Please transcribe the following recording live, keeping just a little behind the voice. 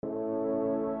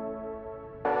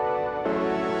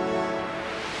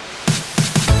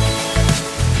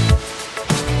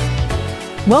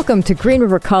Welcome to Green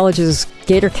River College's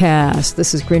GatorCast.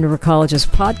 This is Green River College's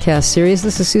podcast series.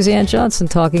 This is Suzanne Johnson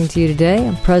talking to you today.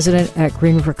 I'm president at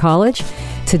Green River College.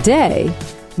 Today,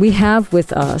 we have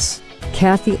with us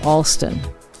Cathy Alston.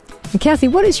 And Cathy,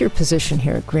 what is your position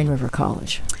here at Green River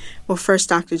College? Well, first,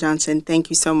 Dr. Johnson,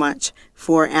 thank you so much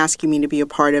for asking me to be a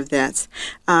part of this.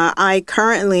 I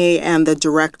currently am the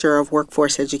Director of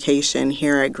Workforce Education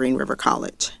here at Green River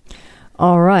College.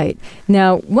 All right.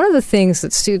 Now, one of the things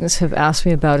that students have asked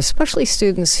me about, especially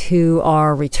students who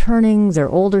are returning, they're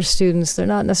older students, they're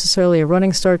not necessarily a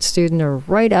running start student or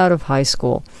right out of high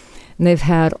school, and they've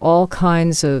had all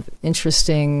kinds of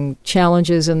interesting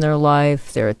challenges in their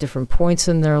life. They're at different points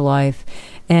in their life,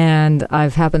 and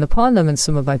I've happened upon them in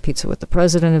some of my Pizza with the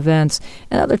President events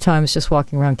and other times just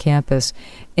walking around campus,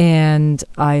 and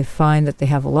I find that they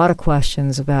have a lot of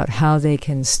questions about how they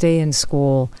can stay in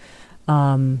school,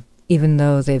 even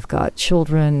though they've got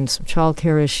children, some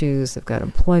childcare issues, they've got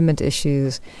employment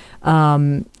issues.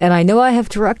 And I know I have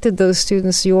directed those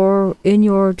students in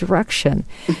your direction.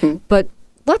 Mm-hmm. But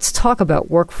let's talk about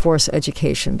workforce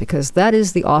education, because that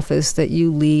is the office that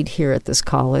you lead here at this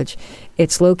college.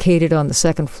 It's located on the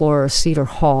second floor of Cedar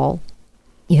Hall.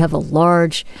 You have a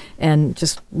large and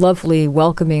just lovely,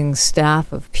 welcoming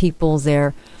staff of people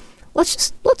there.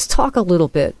 Let's talk a little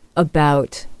bit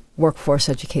about workforce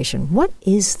education. What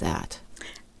is that?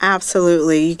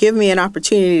 Absolutely. You give me an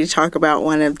opportunity to talk about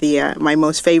one of the my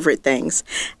most favorite things,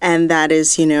 and that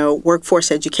is,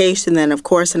 workforce education. Then, of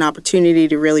course, an opportunity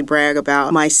to really brag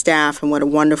about my staff and what a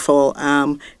wonderful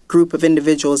group of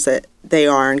individuals that they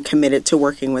are and committed to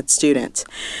working with students.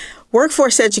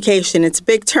 Workforce education, it's a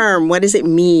big term. What does it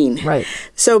mean? Right.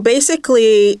 So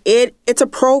basically, it's a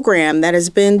program that has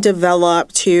been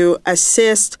developed to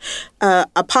assist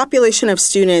a population of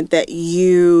student that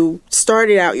you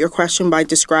started out your question by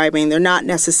describing. They're not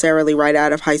necessarily right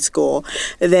out of high school.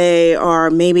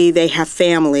 Maybe they have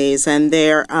families and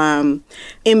they're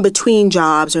in between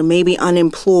jobs or maybe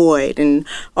unemployed and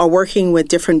are working with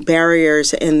different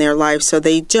barriers in their life. So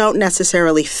they don't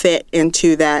necessarily fit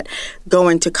into that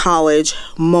going to college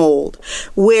mold,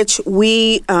 which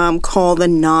we call the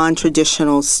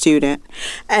non-traditional student.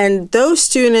 And those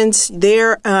students,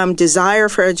 their desire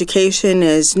for education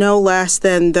is no less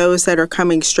than those that are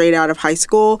coming straight out of high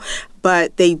school,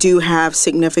 but they do have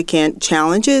significant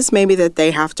challenges maybe that they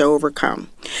have to overcome.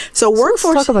 So let's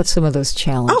talk about some of those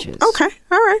challenges. Oh, okay.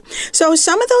 All right. So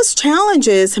some of those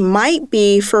challenges might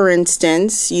be, for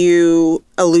instance, you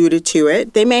alluded to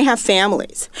it, they may have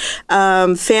families.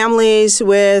 Families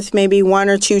with maybe one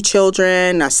or two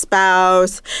children, a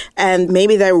spouse, and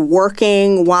maybe they're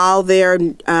working while they're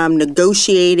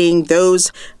negotiating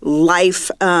those life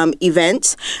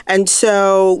events. And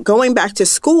so going back to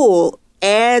school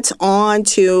adds on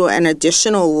to an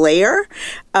additional layer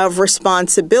of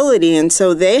responsibility. And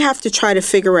so they have to try to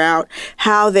figure out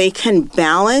how they can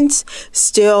balance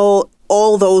still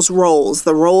all those roles,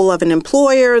 the role of an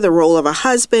employer, the role of a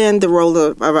husband, the role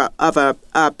of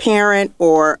a parent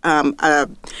or a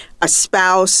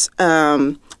spouse,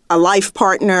 a life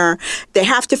partner. They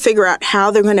have to figure out how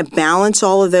they're going to balance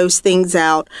all of those things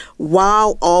out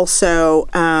while also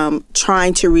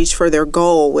trying to reach for their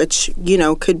goal, which,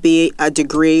 could be a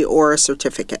degree or a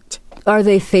certificate. Are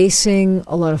they facing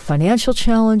a lot of financial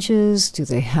challenges? Do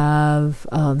they have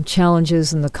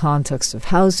challenges in the context of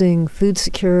housing, food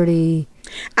security?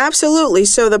 Absolutely.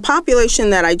 So the population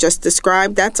that I just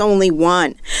described, that's only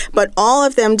one. But all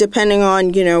of them, depending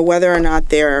on, whether or not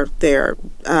they're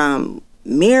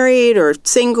married or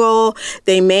single,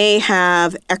 they may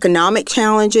have economic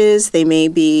challenges. They may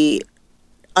be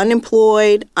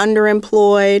unemployed,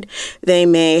 underemployed. They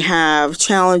may have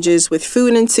challenges with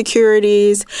food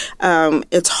insecurities.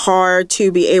 It's hard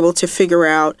to be able to figure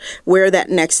out where that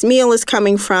next meal is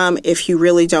coming from if you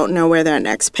really don't know where that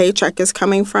next paycheck is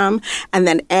coming from. And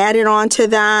then added on to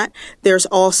that, there's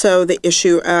also the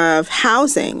issue of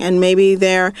housing, and maybe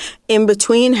they're in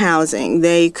between housing.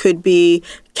 They could be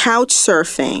couch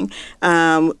surfing,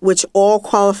 which all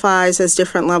qualifies as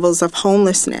different levels of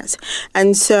homelessness.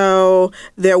 And so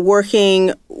they're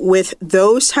working with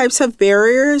those types of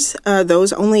barriers.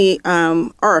 Those only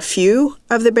are a few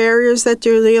of the barriers that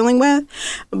they're dealing with,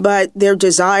 but their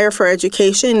desire for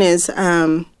education is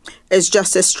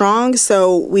just as strong.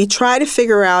 So we try to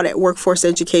figure out at Workforce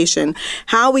Education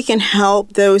how we can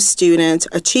help those students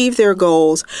achieve their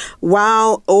goals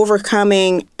while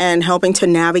overcoming and helping to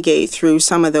navigate through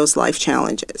some of those life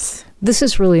challenges. This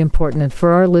is really important. And for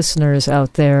our listeners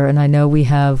out there, and I know we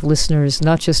have listeners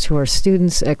not just who are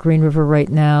students at Green River right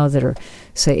now that are,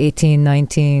 say, 18,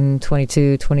 19,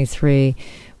 22, 23.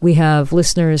 We have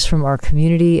listeners from our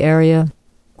community area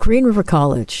Green River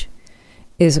College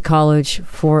is a college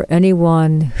for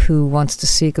anyone who wants to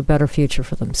seek a better future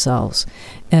for themselves.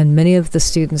 And many of the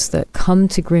students that come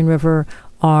to Green River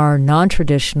are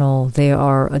non-traditional. They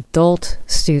are adult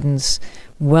students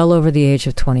well over the age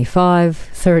of 25,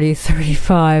 30,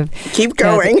 35. Keep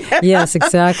going. Yes,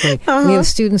 exactly. We have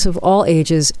students of all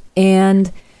ages.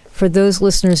 And for those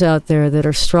listeners out there that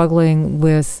are struggling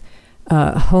with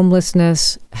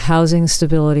homelessness, housing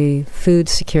stability, food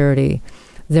security,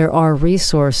 there are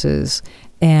resources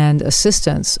and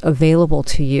assistance available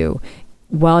to you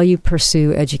while you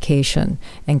pursue education.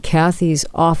 And Cathy's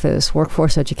office,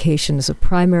 Workforce Education, is a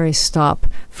primary stop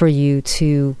for you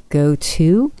to go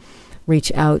to, reach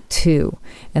out to.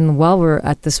 And while we're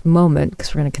at this moment,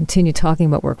 because we're going to continue talking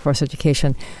about workforce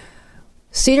education,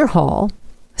 Cedar Hall,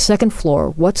 second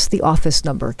floor, what's the office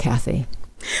number, Cathy?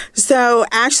 So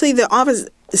actually the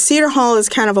Cedar Hall is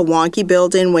kind of a wonky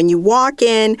building. When you walk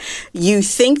in, you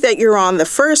think that you're on the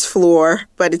first floor,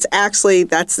 but it's actually,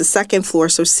 that's the second floor.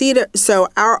 So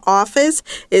our office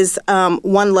is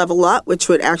one level up, which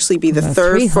would actually be the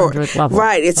third floor. Level.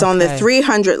 Right, it's on the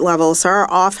 300 level. So our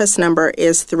office number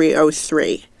is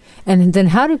 303. And then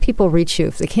how do people reach you?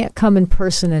 If they can't come in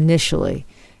person initially,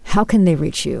 how can they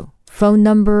reach you? Phone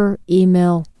number,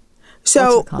 email?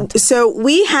 So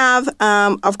we have,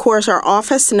 of course, our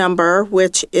office number,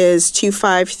 which is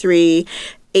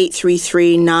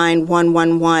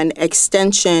 253-833-9111,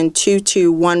 extension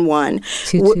 2211.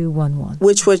 2211.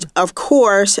 Which would, of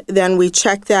course, then we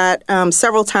check that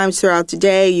several times throughout the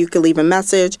day. You can leave a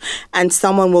message, and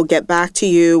someone will get back to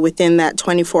you within that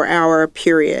 24-hour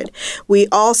period. We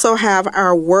also have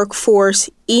our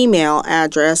workforce email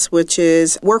address, which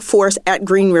is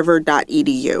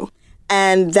workforce@greenriver.edu.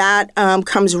 And that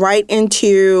comes right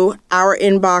into our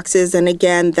inboxes. And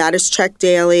again, that is checked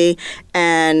daily.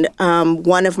 And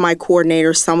one of my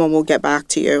coordinators, someone will get back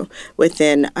to you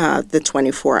within the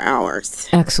 24 hours.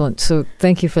 Excellent. So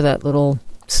thank you for that little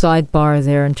sidebar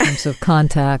there in terms of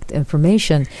contact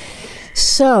information.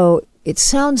 So it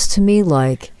sounds to me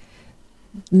like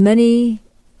many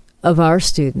of our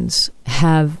students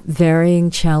have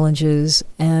varying challenges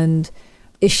and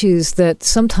issues that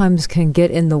sometimes can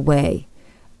get in the way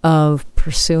of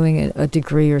pursuing a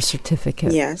degree or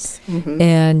certificate. Yes. Mm-hmm.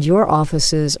 And your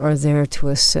offices are there to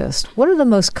assist. What are the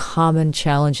most common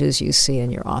challenges you see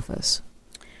in your office?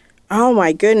 Oh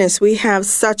my goodness, we have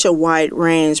such a wide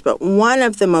range, but one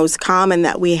of the most common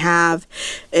that we have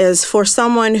is for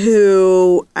someone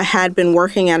who had been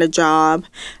working at a job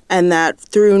and that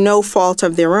through no fault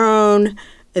of their own,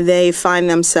 they find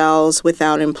themselves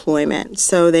without employment.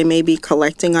 So they may be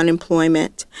collecting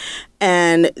unemployment,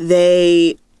 and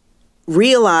they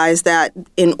realize that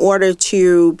in order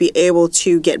to be able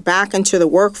to get back into the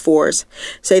workforce,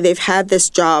 say they've had this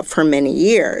job for many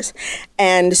years.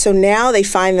 And so now they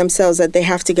find themselves that they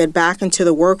have to get back into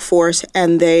the workforce,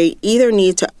 and they either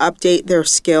need to update their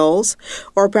skills,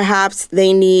 or perhaps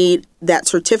they need that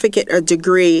certificate or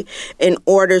degree in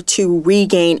order to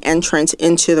regain entrance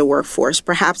into the workforce.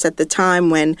 Perhaps at the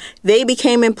time when they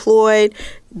became employed,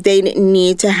 they didn't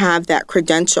need to have that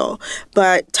credential.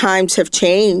 But times have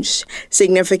changed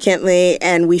significantly,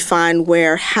 and we find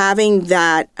where having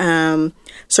that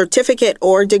certificate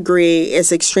or degree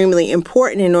is extremely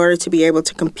important in order to be able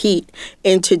to compete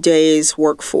in today's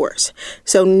workforce.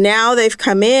 So now they've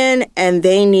come in and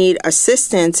they need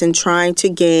assistance in trying to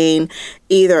gain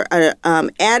either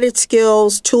added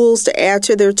skills, tools to add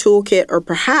to their toolkit, or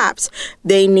perhaps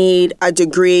they need a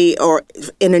degree or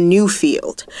in a new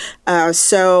field.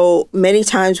 So many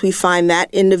times we find that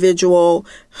individual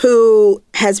who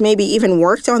has maybe even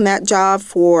worked on that job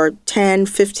for 10,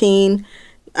 15,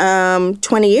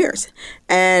 20 years,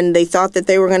 and they thought that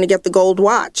they were going to get the gold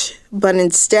watch, but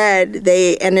instead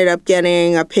they ended up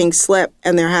getting a pink slip,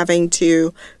 and they're having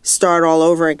to start all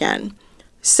over again.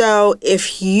 So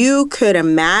if you could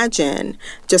imagine,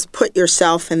 just put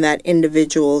yourself in that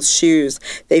individual's shoes.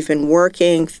 They've been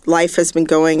working, life has been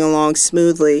going along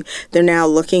smoothly. They're now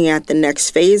looking at the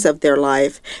next phase of their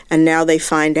life, and now they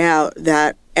find out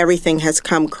that everything has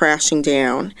come crashing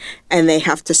down and they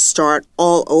have to start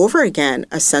all over again,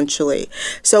 essentially.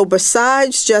 So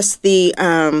besides just the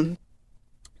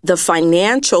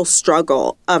financial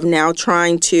struggle of now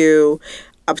trying to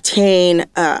obtain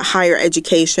a higher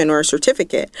education or a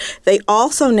certificate, they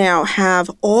also now have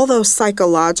all those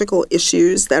psychological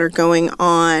issues that are going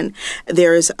on.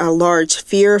 There's a large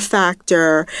fear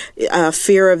factor,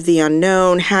 fear of the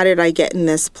unknown. How did I get in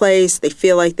this place? They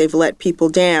feel like they've let people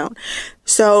down.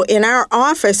 So in our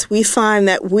office, we find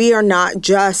that we are not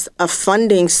just a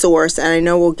funding source, and I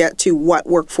know we'll get to what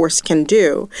Workforce can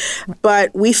do,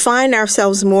 but we find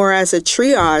ourselves more as a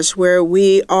triage where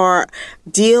we are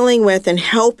dealing with and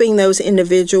helping those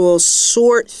individuals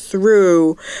sort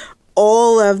through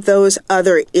all of those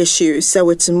other issues. So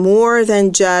it's more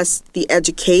than just the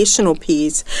educational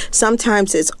piece.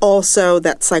 Sometimes it's also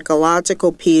that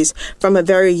psychological piece from a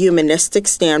very humanistic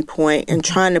standpoint and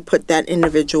trying to put that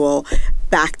individual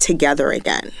back together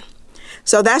again.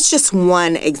 So that's just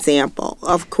one example.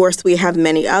 Of course, we have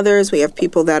many others. We have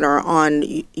people that are on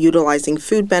utilizing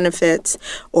food benefits,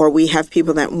 or we have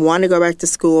people that want to go back to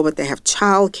school, but they have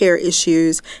childcare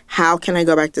issues. How can I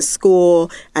go back to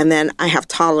school? And then I have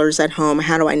toddlers at home.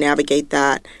 How do I navigate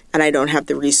that? And I don't have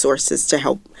the resources to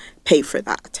help pay for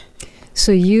that.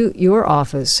 So your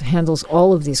office handles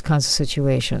all of these kinds of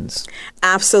situations.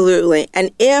 Absolutely.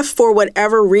 And if for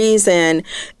whatever reason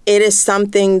it is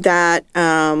something that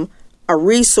a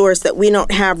resource that we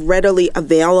don't have readily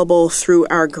available through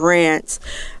our grants,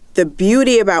 the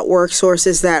beauty about WorkSource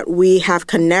is that we have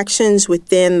connections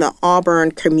within the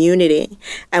Auburn community,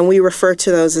 and we refer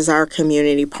to those as our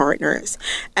community partners.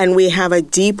 And we have a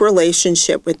deep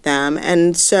relationship with them.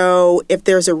 And so if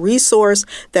there's a resource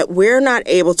that we're not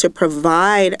able to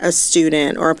provide a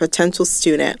student or a potential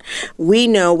student, we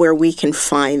know where we can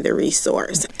find the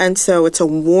resource. And so it's a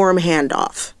warm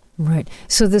handoff. Right.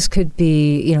 So this could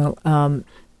be,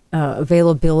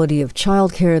 availability of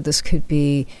childcare. This could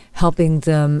be helping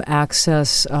them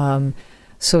access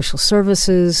social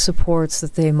services supports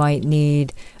that they might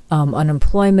need,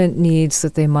 unemployment needs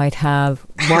that they might have.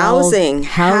 Housing.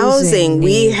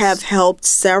 We have helped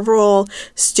several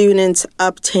students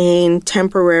obtain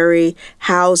temporary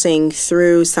housing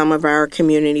through some of our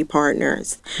community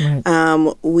partners.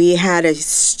 Right. We had a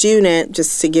student,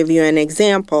 just to give you an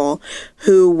example,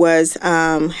 who was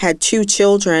had two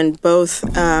children, both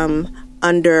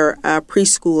under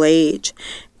preschool age.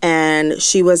 And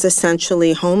she was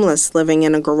essentially homeless, living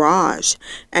in a garage.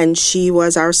 And she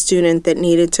was our student that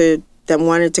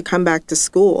wanted to come back to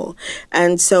school.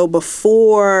 And so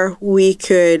before we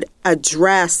could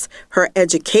address her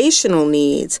educational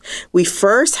needs, we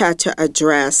first had to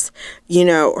address,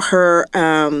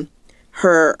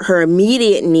 her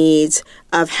immediate needs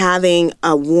of having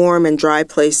a warm and dry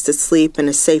place to sleep and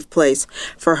a safe place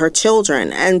for her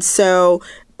children. And so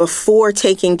before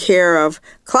taking care of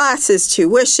classes,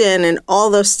 tuition, and all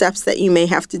those steps that you may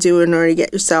have to do in order to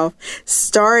get yourself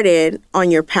started on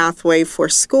your pathway for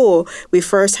school, we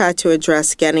first had to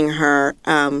address getting her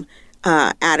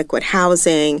adequate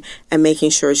housing and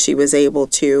making sure she was able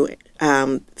to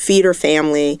feed her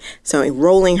family, so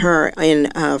enrolling her in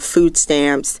food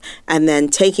stamps, and then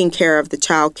taking care of the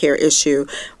child care issue.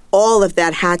 All of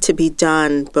that had to be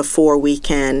done before we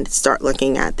can start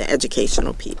looking at the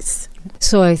educational piece.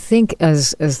 So I think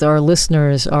as our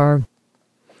listeners are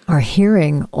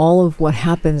hearing all of what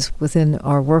happens within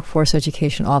our workforce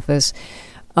education office,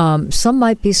 some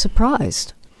might be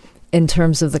surprised in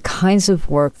terms of the kinds of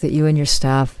work that you and your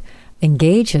staff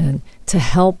engage in to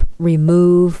help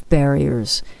remove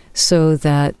barriers so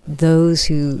that those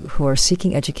who are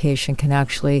seeking education can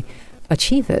actually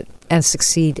achieve it and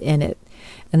succeed in it.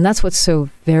 And that's what's so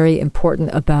very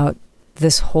important about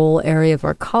this whole area of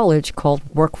our college called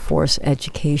workforce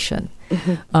education.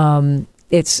 Mm-hmm.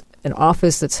 It's an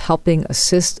office that's helping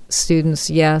assist students,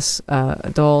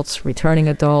 adults, returning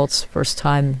adults, first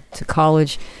time to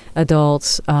college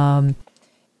adults,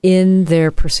 in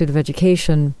their pursuit of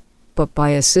education, but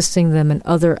by assisting them in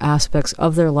other aspects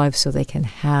of their life so they can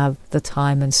have the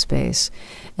time and space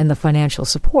and the financial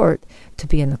support to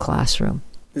be in the classroom.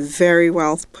 Very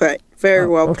well put. Very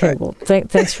well put. Well,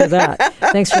 thanks for that.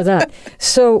 Thanks for that.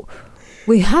 So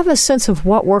we have a sense of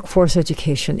what workforce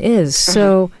education is.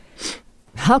 So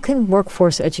how can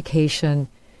workforce education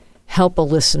help a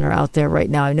listener out there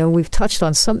right now? I know we've touched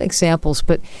on some examples,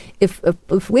 but if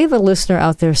we have a listener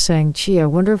out there saying, gee, I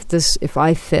wonder if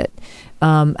I fit,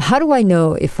 how do I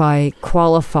know if I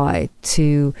qualify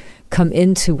to come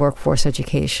into workforce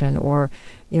education, or,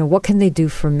 what can they do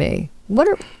for me? What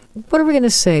are we going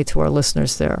to say to our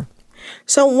listeners there?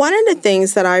 So one of the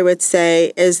things that I would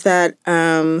say is that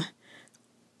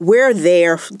we're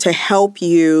there to help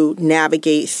you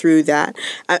navigate through that.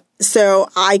 So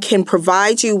I can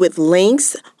provide you with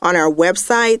links on our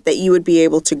website that you would be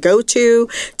able to go to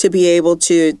be able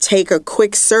to take a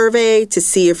quick survey to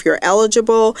see if you're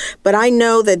eligible. But I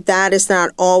know that is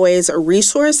not always a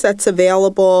resource that's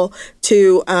available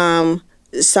to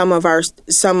some of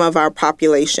our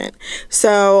population.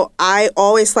 So I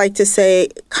always like to say,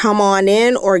 come on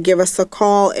in or give us a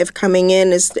call. If coming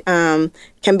in is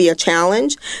can be a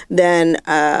challenge, then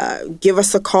give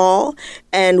us a call,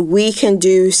 and we can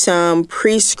do some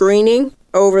pre-screening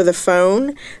over the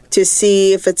phone to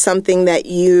see if it's something that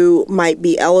you might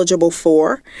be eligible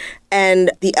for.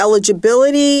 And the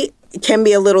eligibility can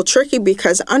be a little tricky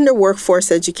because under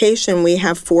workforce education, we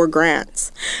have 4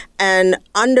 grants. And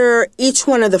under each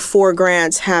one of the 4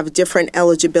 grants have different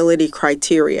eligibility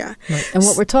criteria. Right. And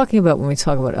what we're talking about when we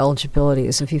talk about eligibility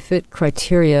is if you fit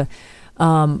criteria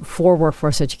for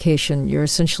workforce education, you're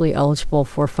essentially eligible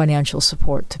for financial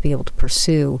support to be able to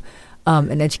pursue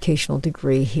an educational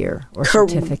degree here or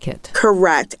certificate.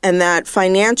 Correct. And that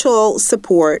financial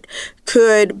support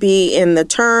could be in the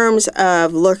terms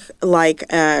of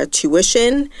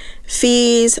tuition,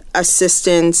 fees,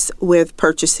 assistance with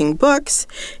purchasing books.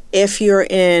 If you're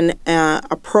in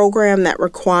a program that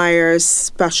requires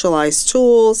specialized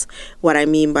tools, what I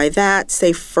mean by that,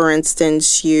 say, for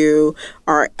instance, you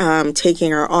are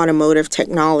taking our automotive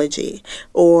technology,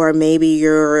 or maybe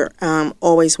you're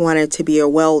always wanted to be a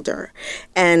welder.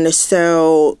 And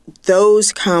so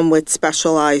those come with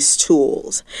specialized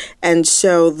tools. And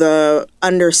so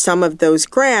under some of those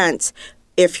grants,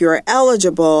 if you're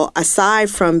eligible, aside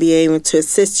from being able to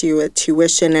assist you with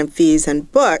tuition and fees and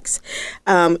books,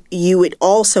 you would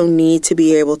also need to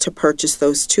be able to purchase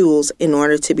those tools in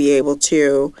order to be able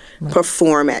to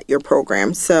perform at your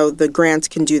program. So the grants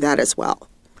can do that as well.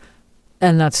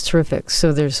 And that's terrific.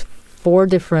 So there's 4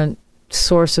 different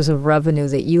sources of revenue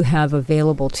that you have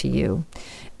available to you.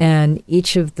 And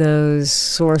each of those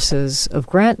sources of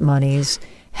grant monies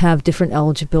have different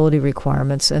eligibility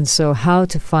requirements. And so how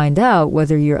to find out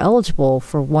whether you're eligible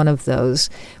for one of those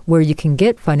where you can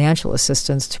get financial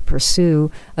assistance to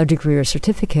pursue a degree or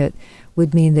certificate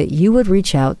would mean that you would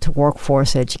reach out to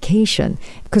workforce education.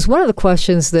 Because one of the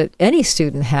questions that any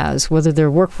student has, whether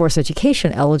they're workforce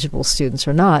education eligible students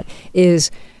or not,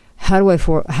 is how do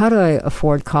I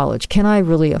afford college? Can I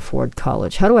really afford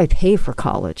college? How do I pay for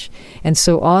college? And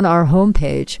so on our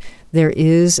homepage, there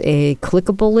is a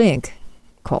clickable link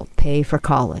called Pay for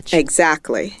College.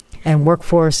 Exactly. And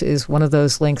Workforce is one of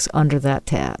those links under that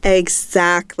tab.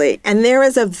 Exactly. And there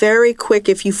is a very quick,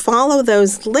 if you follow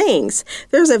those links,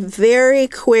 there's a very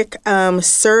quick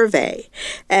survey.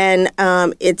 And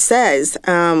it says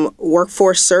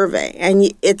Workforce Survey.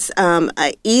 And it's an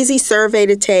easy survey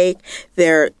to take.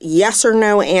 They're yes or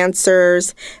no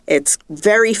answers. It's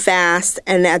very fast.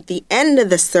 And at the end of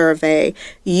the survey,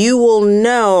 you will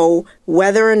know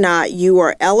whether or not you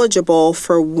are eligible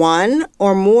for one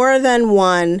or more than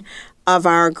one of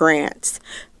our grants.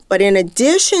 But in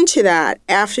addition to that,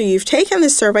 after you've taken the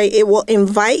survey, it will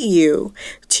invite you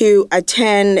to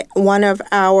attend one of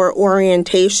our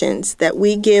orientations that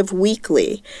we give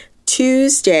weekly,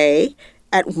 Tuesday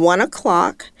at 1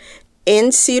 o'clock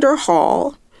in Cedar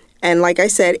Hall. And like I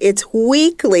said, it's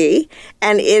weekly,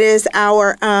 and it is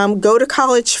our Go to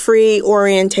College Free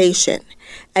orientation.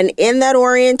 And in that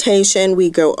orientation, we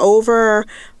go over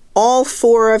all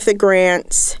 4 of the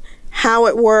grants, how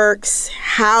it works,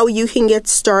 how you can get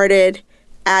started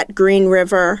at Green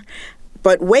River.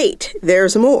 But wait,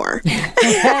 there's more.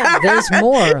 There's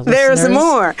more. There's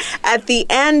more. At the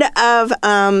end of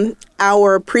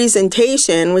our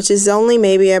presentation, which is only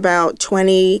maybe about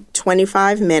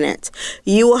 20-25 minutes,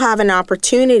 you will have an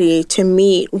opportunity to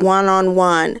meet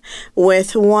one-on-one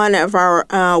with one of our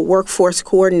workforce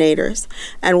coordinators.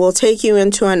 And we'll take you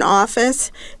into an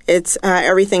office. It's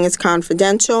everything is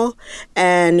confidential,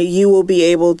 and you will be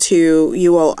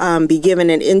given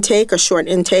an intake, a short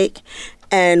intake,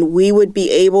 and we would be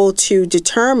able to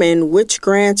determine which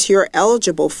grants you're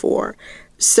eligible for.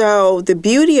 So the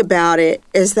beauty about it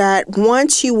is that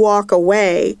once you walk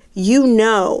away, you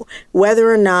know whether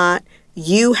or not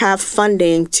you have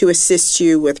funding to assist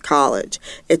you with college.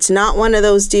 It's not one of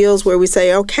those deals where we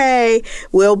say, okay,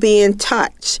 we'll be in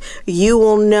touch. You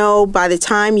will know by the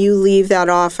time you leave that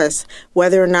office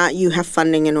whether or not you have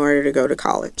funding in order to go to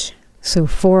college. So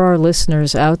for our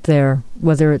listeners out there,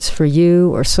 whether it's for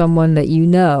you or someone that you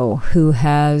know who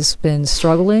has been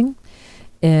struggling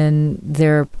in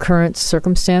their current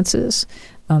circumstances,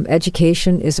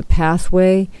 education is a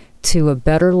pathway to a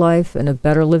better life and a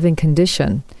better living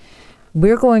condition.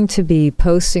 We're going to be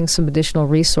posting some additional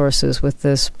resources with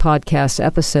this podcast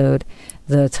episode.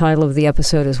 The title of the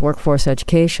episode is Workforce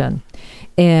Education.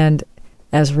 And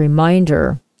as a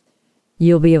reminder,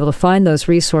 you'll be able to find those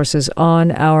resources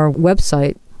on our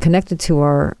website connected to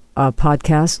our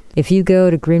podcast. If you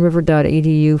go to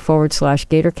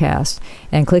greenriver.edu/Gatorcast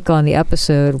and click on the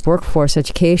episode Workforce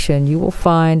Education, you will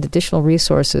find additional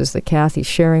resources that Cathy's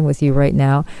sharing with you right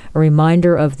now. A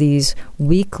reminder of these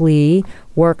weekly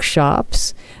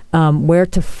workshops, where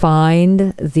to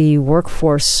find the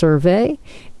workforce survey,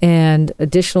 and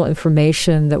additional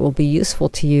information that will be useful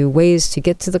to you, ways to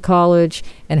get to the college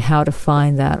and how to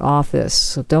find that office.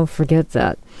 So don't forget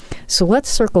that. So let's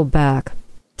circle back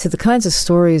to the kinds of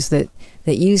stories that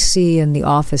you see in the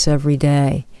office every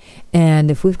day.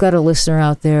 And if we've got a listener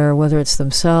out there, whether it's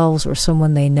themselves or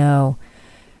someone they know,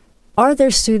 are there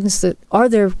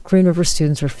Green River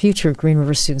students or future Green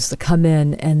River students that come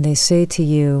in and they say to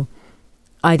you,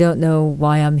 I don't know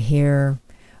why I'm here.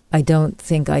 I don't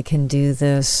think I can do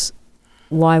this.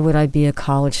 Why would I be a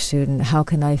college student? How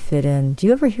can I fit in? Do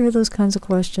you ever hear those kinds of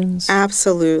questions?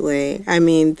 Absolutely. I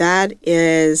mean, that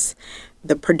is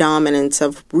the predominance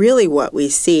of really what we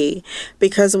see.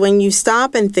 Because when you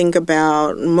stop and think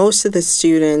about most of the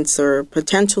students or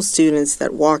potential students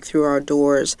that walk through our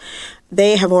doors,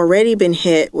 they have already been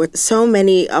hit with so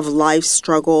many of life's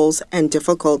struggles and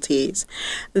difficulties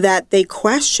that they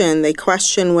question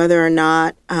whether or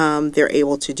not they're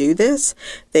able to do this.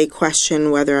 They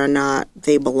question whether or not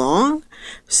they belong.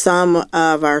 Some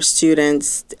of our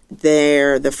students,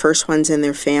 they're the first ones in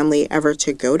their family ever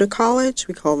to go to college.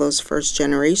 We call those first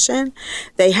generation.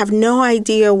 They have no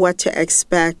idea what to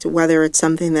expect, whether it's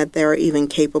something that they're even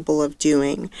capable of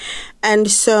doing.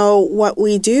 And so what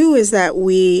we do is that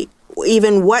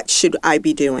what should I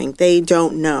be doing? They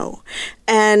don't know.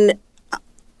 And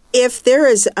if there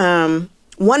is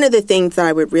one of the things that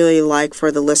I would really like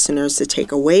for the listeners to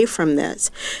take away from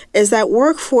this is that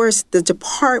the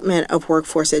Department of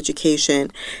Workforce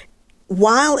Education,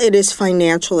 while it is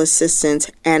financial assistance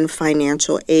and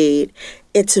financial aid,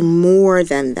 it's more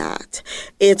than that.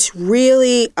 It's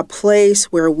really a place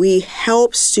where we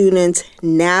help students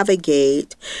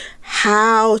navigate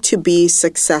how to be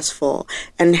successful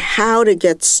and how to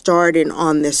get started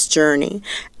on this journey.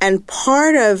 And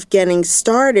part of getting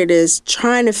started is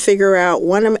trying to figure out,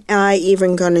 what am I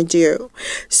even going to do?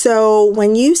 So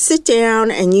when you sit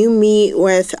down and you meet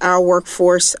with our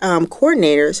workforce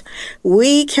coordinators,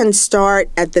 we can start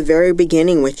at the very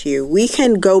beginning with you. We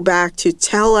can go back to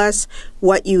tell us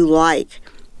what you like.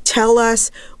 Tell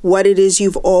us what it is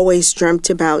you've always dreamt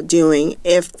about doing.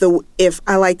 If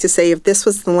I like to say, if this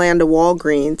was the land of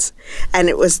Walgreens and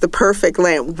it was the perfect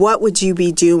land, what would you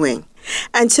be doing?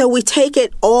 And so we take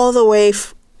it all the way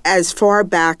as far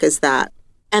back as that.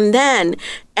 And then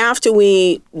after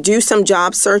we do some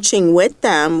job searching with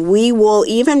them, we will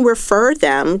even refer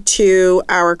them to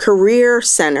our career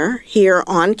center here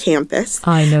on campus.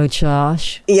 I know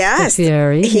Josh. Yes. He's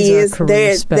our career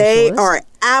specialist. They are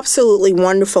absolutely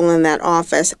wonderful in that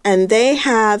office. And they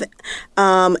have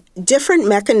different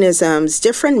mechanisms,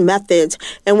 different methods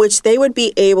in which they would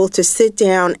be able to sit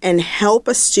down and help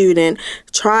a student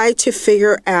try to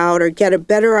figure out or get a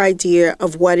better idea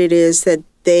of what it is that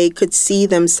they could see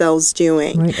themselves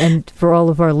doing. Right. And for all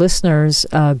of our listeners,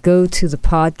 go to the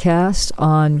podcast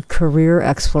on career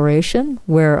exploration,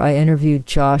 where I interviewed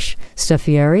Josh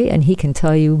Steffieri, and he can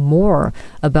tell you more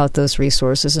about those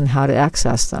resources and how to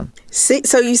access them.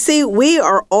 So you see, we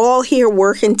are all here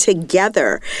working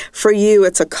together for you.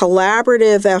 It's a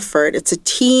collaborative effort. It's a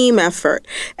team effort.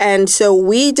 And so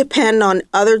we depend on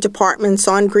other departments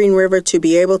on Green River to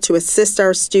be able to assist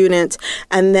our students.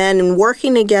 And then in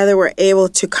working together, we're able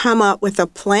to come up with a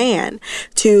plan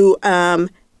to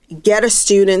get a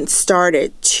student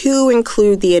started, to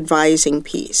include the advising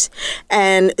piece.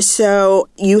 And so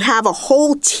you have a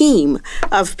whole team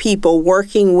of people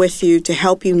working with you to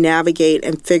help you navigate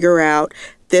and figure out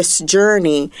this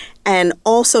journey, and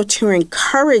also to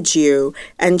encourage you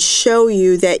and show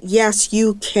you that, yes,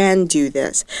 you can do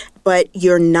this, but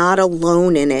you're not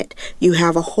alone in it. You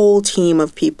have a whole team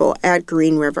of people at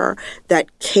Green River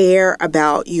that care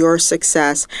about your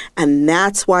success, and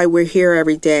that's why we're here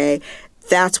every day.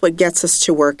 That's what gets us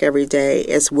to work every day,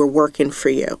 is we're working for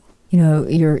you. You know,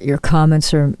 your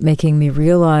comments are making me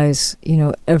realize,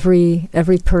 every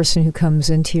person who comes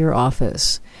into your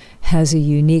office has a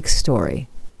unique story.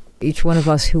 Each one of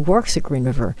us who works at Green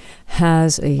River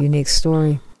has a unique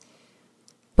story.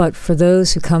 But for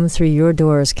those who come through your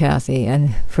doors, Cathy,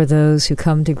 and for those who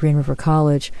come to Green River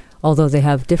College, although they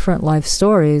have different life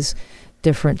stories,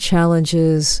 different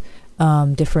challenges,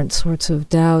 different sorts of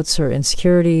doubts or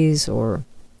insecurities or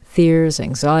fears,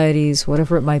 anxieties,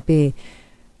 whatever it might be,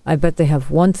 I bet they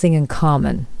have one thing in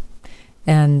common.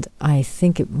 And I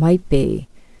think it might be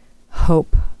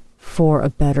hope for a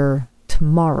better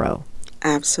tomorrow.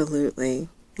 Absolutely.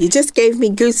 You just gave me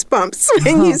goosebumps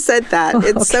when you said that.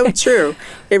 It's so true.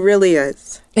 It really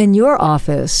is. And your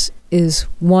office is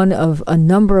one of a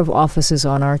number of offices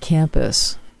on our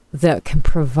campus that can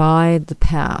provide the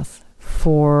path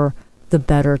for the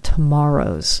better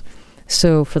tomorrows.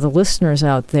 So for the listeners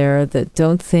out there that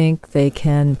don't think they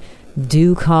can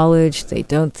do college, they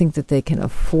don't think that they can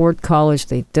afford college,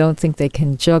 they don't think they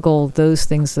can juggle those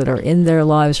things that are in their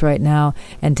lives right now,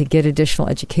 and to get additional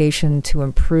education to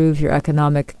improve your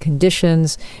economic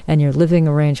conditions and your living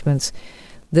arrangements,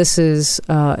 this is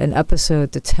an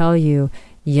episode to tell you,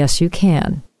 yes, you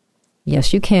can.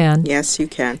 Yes, you can. Yes, you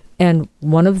can. And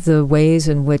one of the ways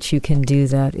in which you can do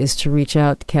that is to reach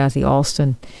out to Cathy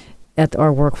Alston at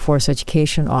our workforce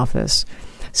education office.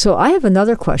 So I have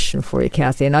another question for you,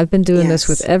 Cathy, and I've been doing this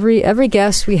with every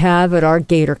guest we have at our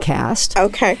GatorCast.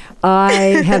 Okay. I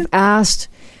have asked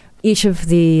each of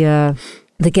the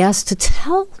guests to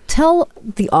tell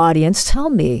the audience, tell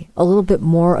me a little bit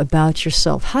more about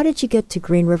yourself. How did you get to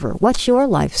Green River? What's your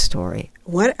life story?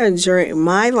 What a journey.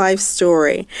 My life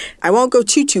story. I won't go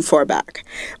too far back,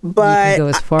 but you can go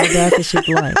as far back as you'd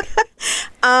like.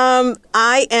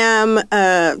 I am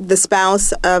the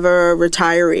spouse of a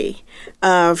retiree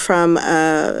from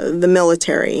the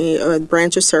military, a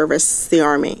branch of service, the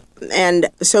Army. And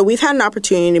so we've had an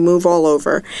opportunity to move all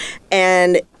over.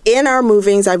 And in our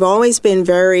movings, I've always been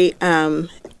very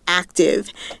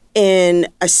active in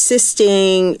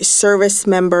assisting service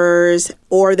members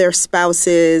or their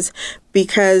spouses,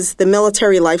 because the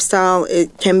military lifestyle,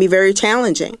 it can be very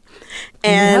challenging.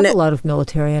 And we have a lot of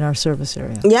military in our service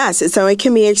area. Yes, so it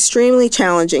can be extremely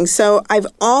challenging. So I've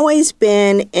always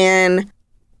been in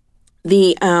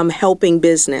the helping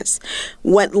business.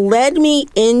 What led me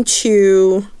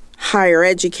into higher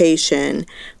education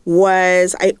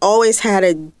was I always had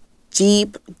a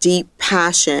deep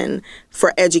passion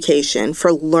for education,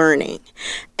 for learning.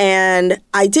 And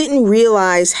I didn't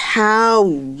realize how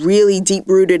really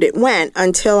deep-rooted it went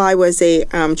until I was a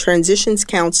transitions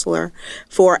counselor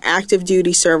for active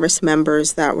duty service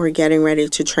members that were getting ready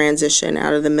to transition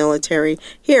out of the military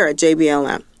here at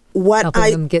JBLM.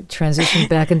 Helping them get transitioned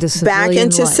back into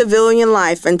civilian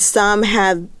life. And some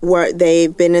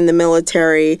they've been in the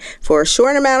military for a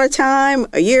short amount of time,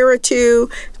 a year or two,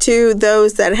 to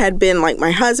those that had been like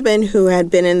my husband, who had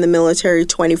been in the military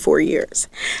 24 years.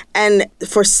 And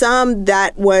for some,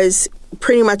 that was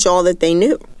pretty much all that they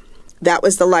knew. That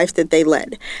was the life that they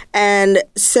led. And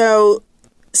so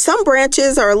some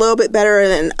branches are a little bit better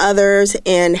than others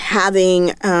in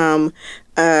having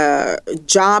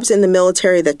jobs in the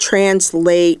military that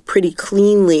translate pretty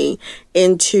cleanly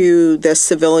into the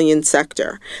civilian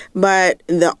sector. But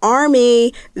the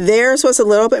Army, theirs was a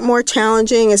little bit more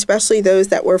challenging, especially those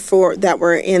that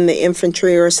were in the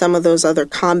infantry or some of those other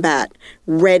combat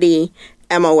ready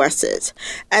MOSs.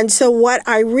 And so what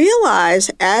I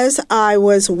realized as I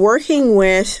was working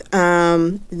with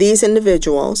these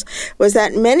individuals was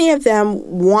that many of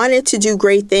them wanted to do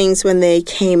great things when they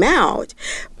came out,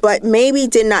 but maybe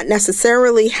did not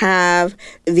necessarily have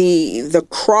the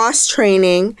cross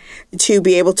training to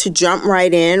be able to jump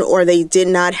right in, or they did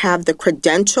not have the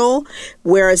credential,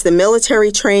 whereas the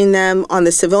military trained them on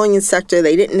the civilian sector.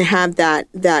 They didn't have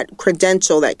that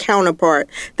credential, that counterpart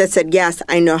that said, yes,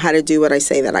 I know how to do what I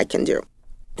say that I can do.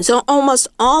 So almost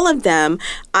all of them,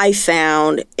 I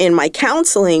found in my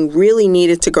counseling, really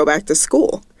needed to go back to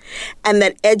school, and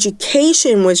that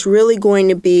education was really going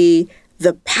to be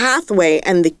the pathway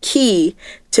and the key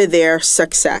to their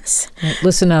success.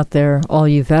 Listen out there, all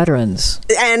you veterans.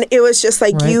 And it was just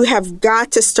like, you have got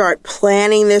to start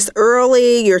planning this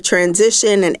early. Your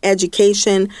transition and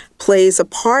education plays a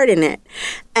part in it.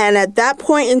 And at that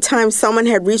point in time, someone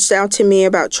had reached out to me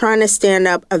about trying to stand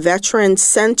up a veteran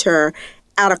center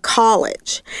out of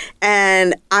college.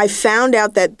 And I found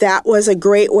out that that was a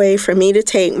great way for me to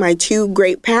take my two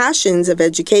great passions of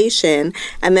education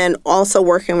and then also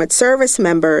working with service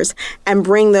members and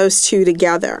bring those two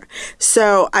together.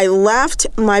 So I left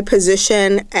my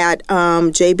position at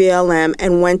JBLM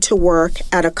and went to work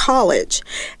at a college.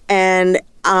 And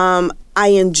I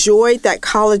enjoyed that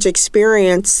college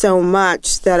experience so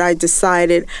much that I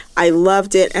decided I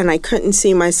loved it and I couldn't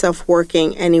see myself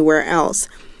working anywhere else.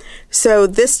 So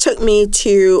this took me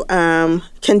to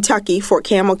Kentucky, Fort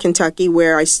Campbell, Kentucky,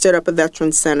 where I stood up a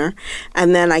veterans center.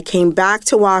 And then I came back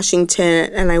to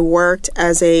Washington and I worked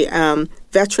as a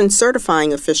veteran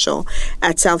certifying official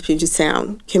at South Puget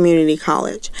Sound Community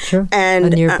College. Sure. And a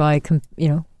nearby,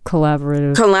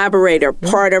 collaborator,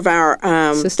 part of our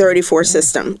 34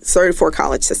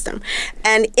 college system.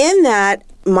 And in that,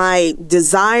 my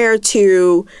desire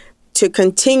to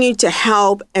continue to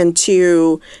help and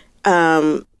to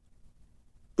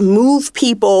move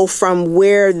people from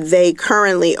where they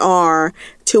currently are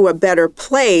to a better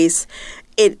place,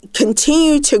 it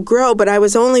continued to grow, but I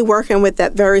was only working with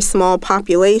that very small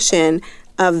population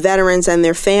of veterans and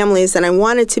their families, and I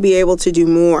wanted to be able to do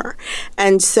more.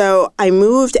 And so I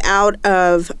moved out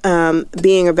of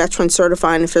being a veteran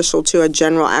certifying official to a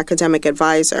general academic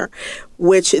advisor,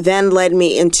 which then led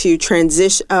me into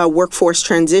workforce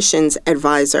transitions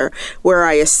advisor, where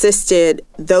I assisted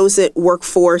those at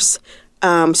workforce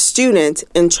students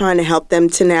in trying to help them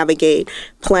to navigate,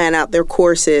 plan out their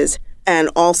courses,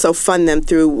 and also fund them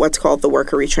through what's called the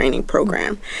worker retraining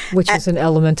program. Which is an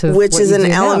element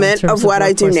of what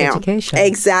I do now. Education.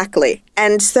 Exactly.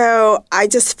 And so I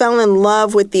just fell in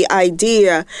love with the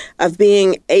idea of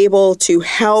being able to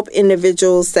help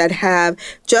individuals that have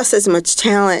just as much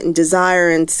talent and desire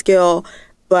and skill,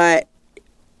 but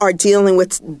are dealing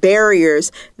with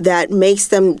barriers that makes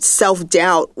them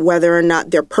self-doubt whether or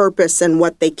not their purpose and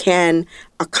what they can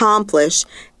accomplish.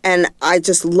 And I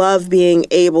just love being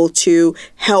able to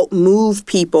help move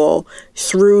people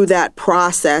through that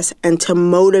process and to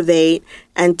motivate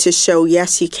and to show,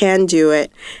 yes, you can do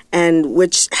it, and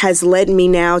which has led me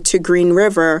now to Green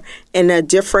River in a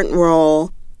different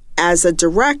role as a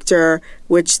director,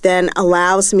 which then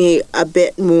allows me a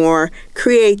bit more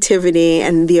creativity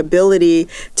and the ability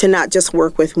to not just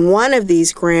work with one of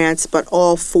these grants, but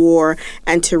all four,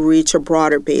 and to reach a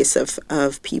broader base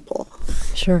of people.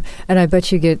 Sure. And I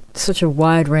bet you get such a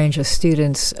wide range of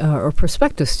students or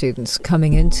prospective students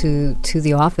coming into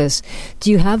the office.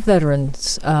 Do you have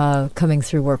veterans coming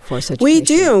through workforce education? We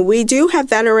do. We do have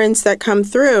veterans that come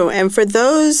through. And for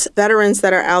those veterans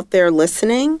that are out there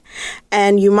listening,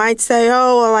 and you might say,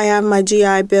 oh, well, I have my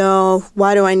GI Bill.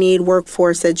 Why do I need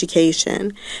workforce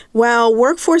education? Well,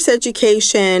 workforce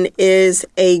education is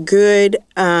a good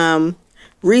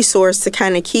resource to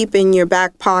kind of keep in your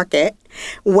back pocket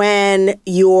when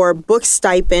your book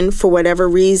stipend, for whatever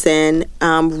reason,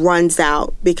 runs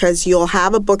out, because you'll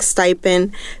have a book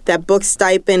stipend. That book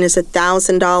stipend is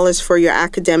 $1,000 for your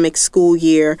academic school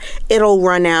year. It'll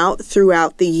run out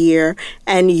throughout the year,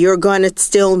 and you're going to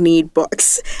still need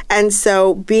books. And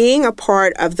so being a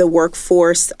part of the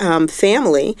workforce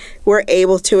family, we're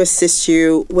able to assist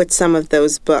you with some of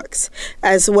those books,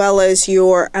 as well as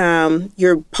your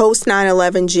post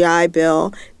 9/11 GI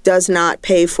Bill does not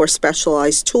pay for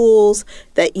specialized tools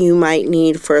that you might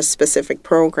need for a specific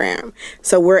program.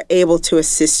 So we're able to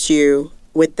assist you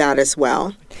with that as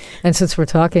well. And since we're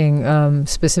talking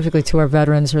specifically to our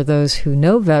veterans or those who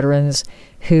know veterans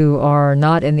who are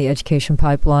not in the education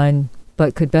pipeline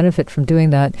but could benefit from doing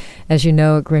that, as you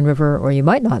know, at Green River, or you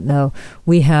might not know,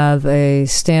 we have a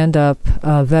stand-up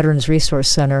Veterans Resource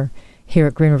Center here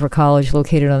at Green River College,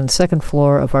 located on the second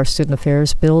floor of our Student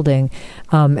Affairs building,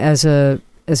 as a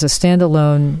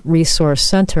standalone resource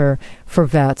center for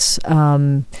vets.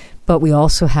 But we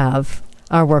also have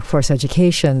our workforce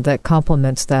education that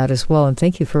complements that as well. And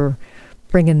thank you for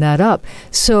bringing that up.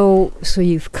 So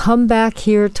you've come back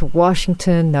here to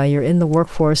Washington. Now you're in the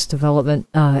workforce development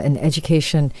and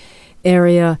education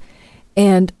area.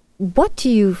 And what do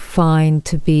you find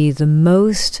to be the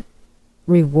most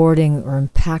rewarding or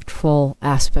impactful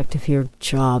aspect of your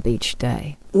job each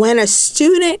day? When a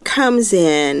student comes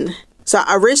in, so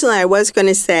originally I was going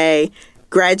to say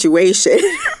graduation,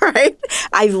 right?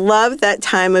 I love that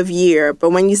time of year.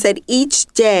 But when you said each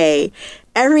day,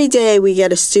 every day we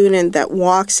get a student that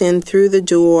walks in through the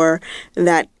door,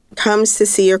 that comes to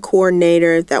see a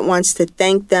coordinator, that wants to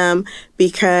thank them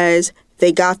because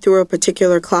they got through a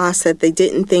particular class that they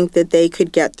didn't think that they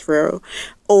could get through.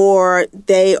 Or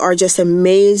they are just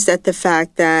amazed at the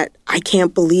fact that I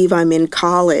can't believe I'm in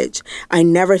college. I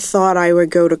never thought I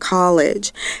would go to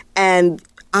college. And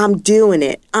I'm doing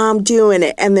it.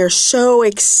 And they're so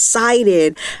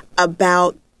excited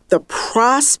about the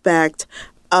prospect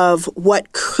of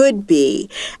what could be,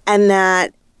 and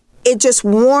that it just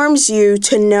warms you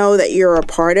to know that you're a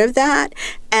part of that.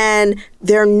 And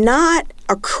they're not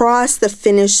across the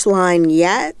finish line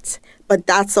yet, but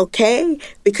that's okay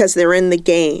because they're in the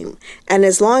game. And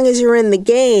as long as you're in the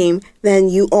game, then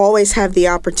you always have the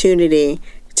opportunity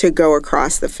to go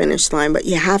across the finish line, but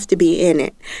you have to be in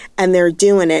it. And they're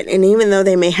doing it. And even though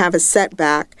they may have a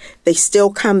setback, they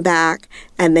still come back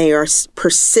and they are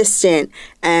persistent,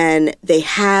 and they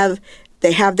have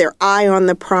their eye on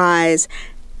the prize.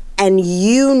 And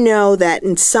you know that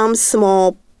in some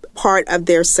small part of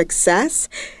their success,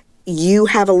 you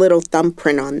have a little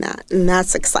thumbprint on that, and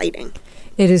that's exciting.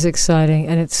 It is exciting,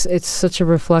 and it's such a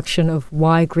reflection of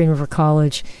why Green River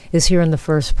College is here in the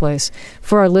first place.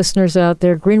 For our listeners out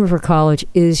there, Green River College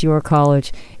is your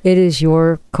college. It is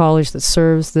your college that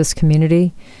serves this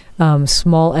community.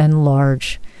 small and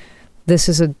large. This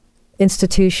is an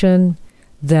institution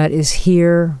that is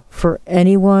here for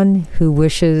anyone who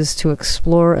wishes to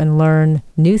explore and learn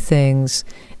new things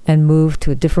and move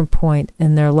to a different point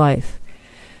in their life.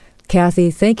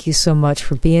 Cathy, thank you so much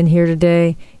for being here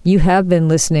today. You have been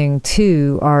listening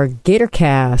to our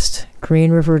GatorCast,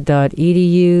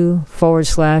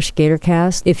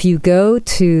 greenriver.edu/GatorCast. If you go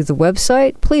to the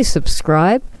website, please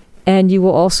subscribe, and you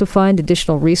will also find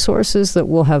additional resources that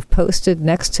we'll have posted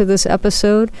next to this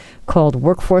episode called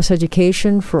Workforce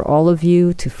Education for all of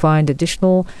you to find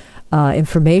additional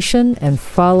information and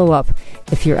follow up.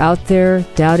 If you're out there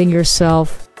doubting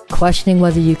yourself, questioning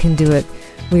whether you can do it,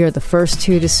 we are the first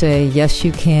two to say, yes,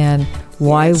 you can.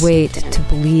 Why Yes. wait to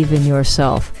believe in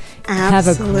yourself?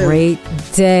 Absolutely. Have a great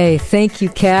day. Thank you,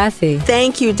 Cathy.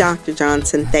 Thank you, Dr.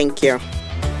 Johnson. Thank you.